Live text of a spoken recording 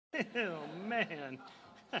Oh, man.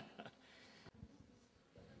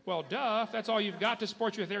 Well, duh, if that's all you've got to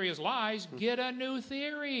support your theory is lies, get a new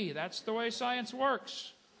theory. That's the way science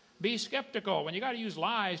works. Be skeptical. When you got to use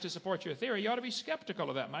lies to support your theory, you ought to be skeptical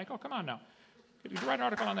of that, Michael. Come on now. You write an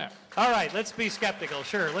article on that. All right, let's be skeptical.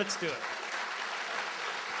 Sure, let's do it.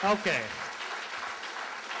 Okay.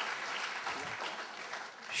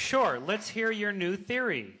 Sure, let's hear your new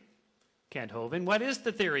theory, Kent Hovind. What is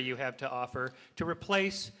the theory you have to offer to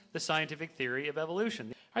replace the scientific theory of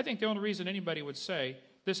evolution? I think the only reason anybody would say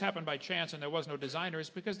this happened by chance and there was no designer is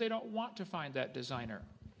because they don't want to find that designer.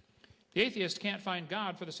 The atheist can't find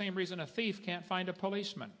God for the same reason a thief can't find a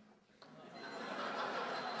policeman.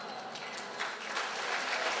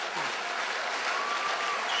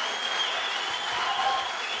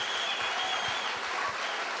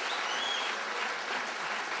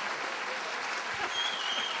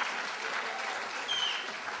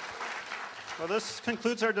 Well, this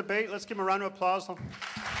concludes our debate. Let's give him a round of applause.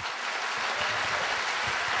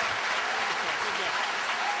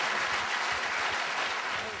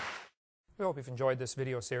 We hope you've enjoyed this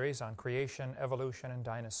video series on creation, evolution, and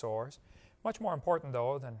dinosaurs. Much more important,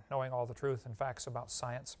 though, than knowing all the truth and facts about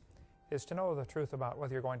science is to know the truth about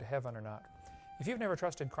whether you're going to heaven or not. If you've never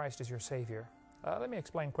trusted Christ as your Savior, let me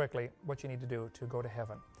explain quickly what you need to do to go to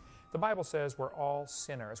heaven. The Bible says we're all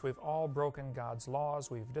sinners. We've all broken God's laws.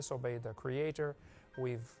 We've disobeyed the Creator.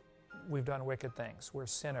 We've done wicked things. We're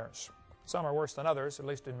sinners. Some are worse than others, at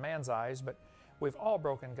least in man's eyes, but we've all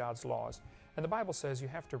broken God's laws. And the Bible says you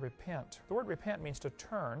have to repent. The word repent means to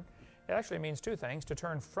turn. It actually means two things, to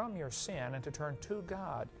turn from your sin and to turn to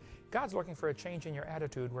God. God's looking for a change in your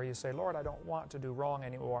attitude where you say, Lord, I don't want to do wrong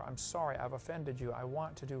anymore. I'm sorry, I've offended you. I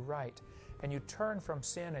want to do right. And you turn from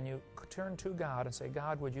sin and you turn to God and say,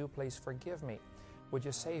 God, would you please forgive me? Would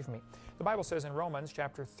you save me? The Bible says in Romans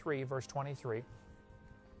chapter 3, verse 23,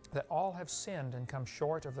 that all have sinned and come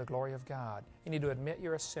short of the glory of God. You need to admit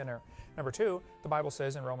you're a sinner. Number two, the Bible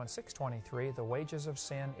says in Romans 6:23, the wages of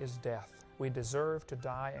sin is death. We deserve to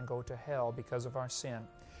die and go to hell because of our sin.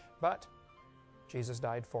 But Jesus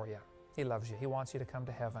died for you. He loves you. He wants you to come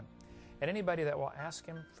to heaven. And anybody that will ask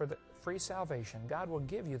Him for the free salvation, God will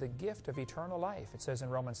give you the gift of eternal life. It says in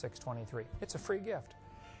Romans 6:23. It's a free gift.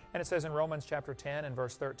 And it says in Romans chapter 10 and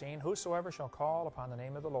verse 13, whosoever shall call upon the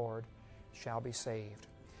name of the Lord shall be saved.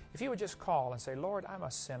 If you would just call and say, Lord, I'm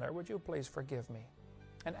a sinner. Would you please forgive me?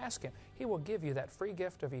 And ask Him. He will give you that free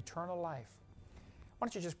gift of eternal life. Why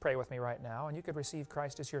don't you just pray with me right now, and you could receive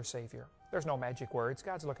Christ as your Savior. There's no magic words.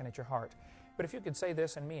 God's looking at your heart. But if you could say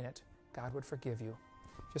this and mean it, God would forgive you.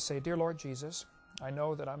 Just say, Dear Lord Jesus, I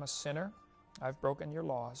know that I'm a sinner. I've broken your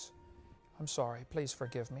laws. I'm sorry. Please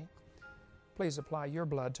forgive me. Please apply your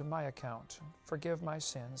blood to my account. Forgive my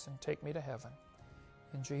sins and take me to heaven.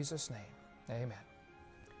 In Jesus' name, amen.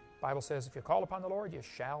 The Bible says if you call upon the Lord, you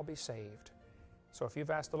shall be saved. So if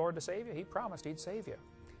you've asked the Lord to save you, He promised He'd save you.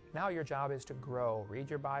 Now your job is to grow. Read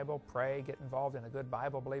your Bible, pray, get involved in a good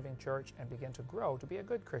Bible-believing church, and begin to grow to be a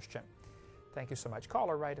good Christian. Thank you so much. Call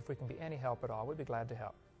or write if we can be any help at all. We'd be glad to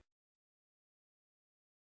help.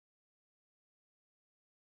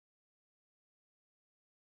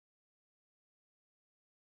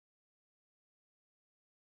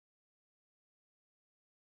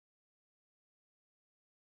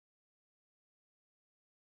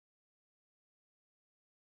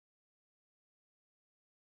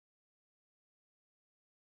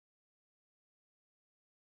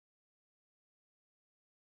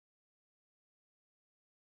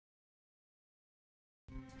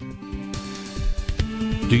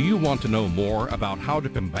 Do you want to know more about how to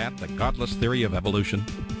combat the godless theory of evolution?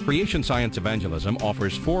 Creation Science Evangelism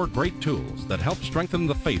offers 4 great tools that help strengthen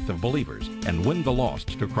the faith of believers and win the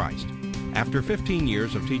lost to Christ. After 15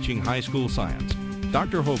 years of teaching high school science,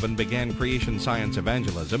 Dr. Hovind began Creation Science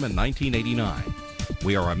Evangelism in 1989.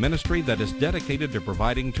 We are a ministry that is dedicated to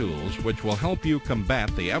providing tools which will help you combat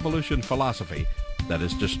the evolution philosophy that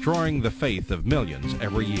is destroying the faith of millions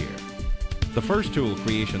every year. The first tool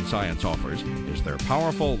Creation Science offers is their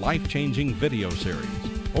powerful, life-changing video series.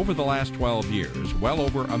 Over the last 12 years, well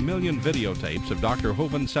over 1 million videotapes of Dr.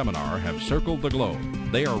 Hovind's seminar have circled the globe.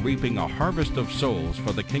 They are reaping a harvest of souls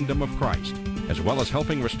for the kingdom of Christ, as well as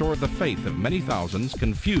helping restore the faith of many thousands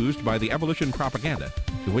confused by the evolution propaganda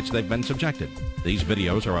to which they've been subjected. These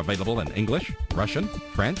videos are available in English, Russian,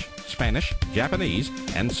 French, Spanish, Japanese,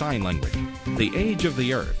 and sign language. The Age of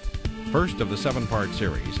the Earth, first of the 7-part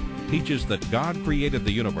series, teaches that God created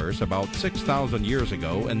the universe about 6,000 years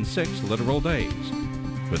ago in 6 literal days.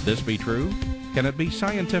 Could this be true? Can it be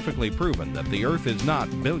scientifically proven that the Earth is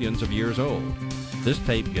not billions of years old? This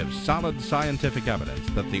tape gives solid scientific evidence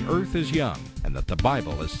that the Earth is young and that the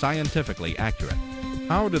Bible is scientifically accurate.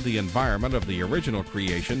 How did the environment of the original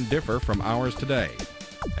creation differ from ours today?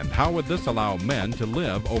 And how would this allow men to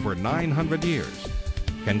live over 900 years?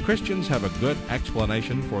 Can Christians have a good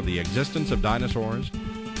explanation for the existence of dinosaurs?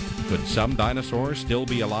 Could some dinosaurs still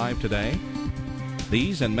be alive today?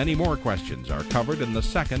 These and many more questions are covered in the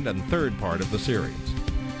second and third part of the series.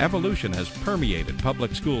 Evolution has permeated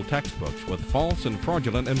public school textbooks with false and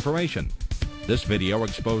fraudulent information. This video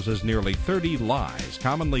exposes nearly 30 lies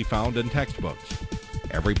commonly found in textbooks.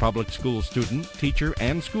 Every public school student, teacher,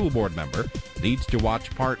 and school board member needs to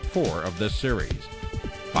watch part 4 of this series.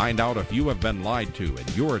 Find out if you have been lied to in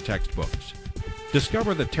your textbooks.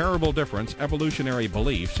 Discover the terrible difference evolutionary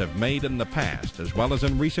beliefs have made in the past as well as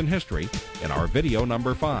in recent history in our video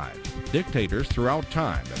number 5. Dictators throughout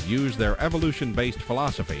time have used their evolution-based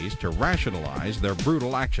philosophies to rationalize their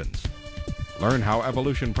brutal actions. Learn how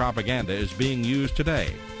evolution propaganda is being used today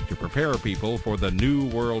to prepare people for the New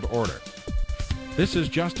World Order. This is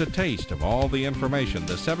just a taste of all the information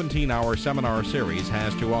the 17-hour seminar series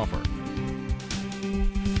has to offer.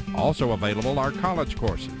 Also available are college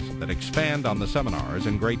courses that expand on the seminars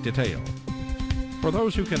in great detail. For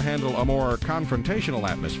those who can handle a more confrontational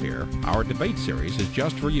atmosphere, our debate series is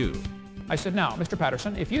just for you. I said, now, Mr.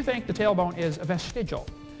 Patterson, if you think the tailbone is vestigial,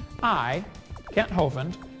 I, Kent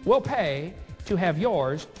Hovind, will pay to have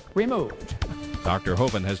yours removed. Dr.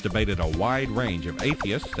 Hovind has debated a wide range of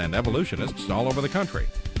atheists and evolutionists all over the country,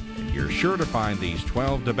 and you're sure to find these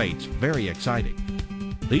 12 debates very exciting.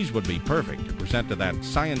 These would be perfect to present to that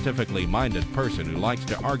scientifically minded person who likes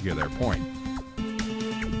to argue their point.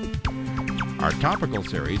 Our topical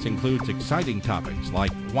series includes exciting topics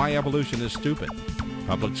like why evolution is stupid,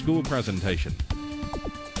 public school presentation,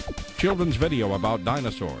 children's video about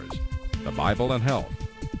dinosaurs, the Bible and health,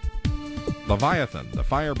 Leviathan, the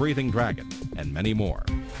fire-breathing dragon, and many more.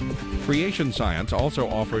 Creation Science also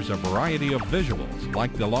offers a variety of visuals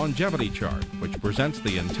like the longevity chart, which presents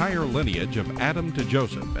the entire lineage of Adam to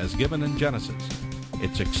Joseph as given in Genesis.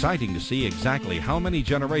 It's exciting to see exactly how many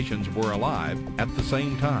generations were alive at the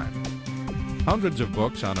same time. Hundreds of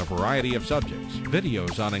books on a variety of subjects,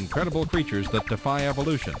 videos on incredible creatures that defy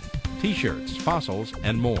evolution, t-shirts, fossils,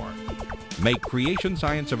 and more. Make Creation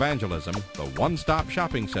Science Evangelism the one-stop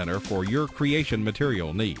shopping center for your creation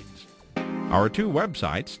material needs. Our 2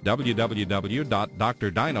 websites,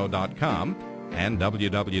 www.drdino.com and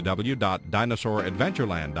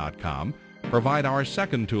www.dinosauradventureland.com, provide our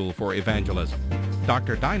second tool for evangelism.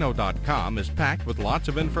 DrDino.com is packed with lots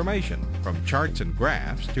of information, from charts and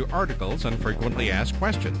graphs to articles and frequently asked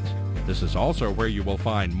questions. This is also where you will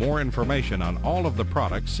find more information on all of the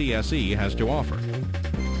products CSE has to offer.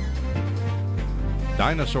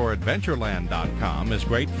 Dinosauradventureland.com is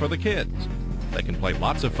great for the kids. They can play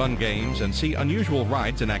lots of fun games and see unusual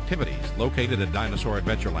rides and activities located at Dinosaur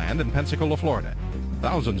Adventureland in Pensacola, Florida.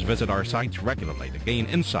 Thousands visit our sites regularly to gain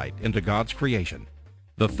insight into God's creation.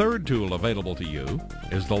 The third tool available to you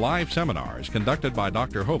is the live seminars conducted by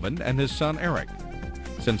Dr. Hovind and his son Eric.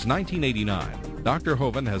 Since 1989, Dr.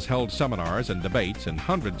 Hovind has held seminars and debates in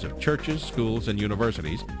hundreds of churches, schools, and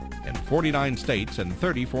universities in 49 states and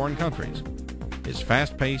 30 foreign countries. His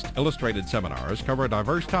fast-paced, illustrated seminars cover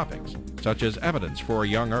diverse topics, such as evidence for a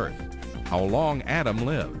young Earth, how long Adam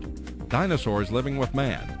lived, dinosaurs living with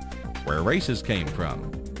man, where races came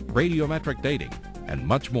from, radiometric dating, and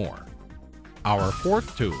much more. Our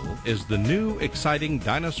fourth tool is the new, exciting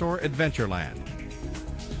Dinosaur Adventureland.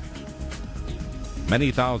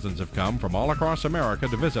 Many thousands have come from all across America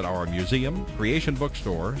to visit our museum, creation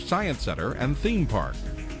bookstore, science center, and theme park,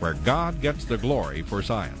 where God gets the glory for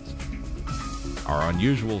science. Our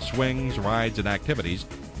unusual swings, rides, and activities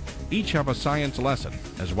each have a science lesson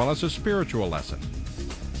as well as a spiritual lesson.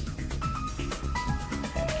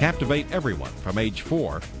 Captivate everyone from age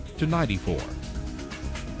 4 to 94.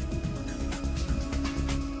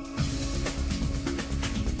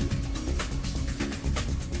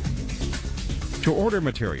 To order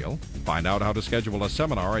material, find out how to schedule a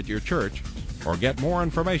seminar at your church, or get more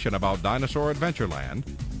information about Dinosaur Adventureland,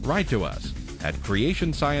 write to us at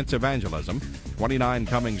Creation Science Evangelism, 29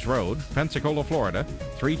 Cummings Road, Pensacola, Florida,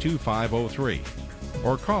 32503.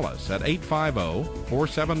 Or call us at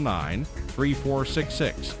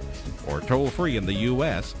 850-479-3466. Or toll free in the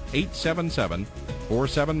U.S.,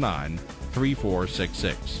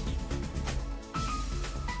 877-479-3466.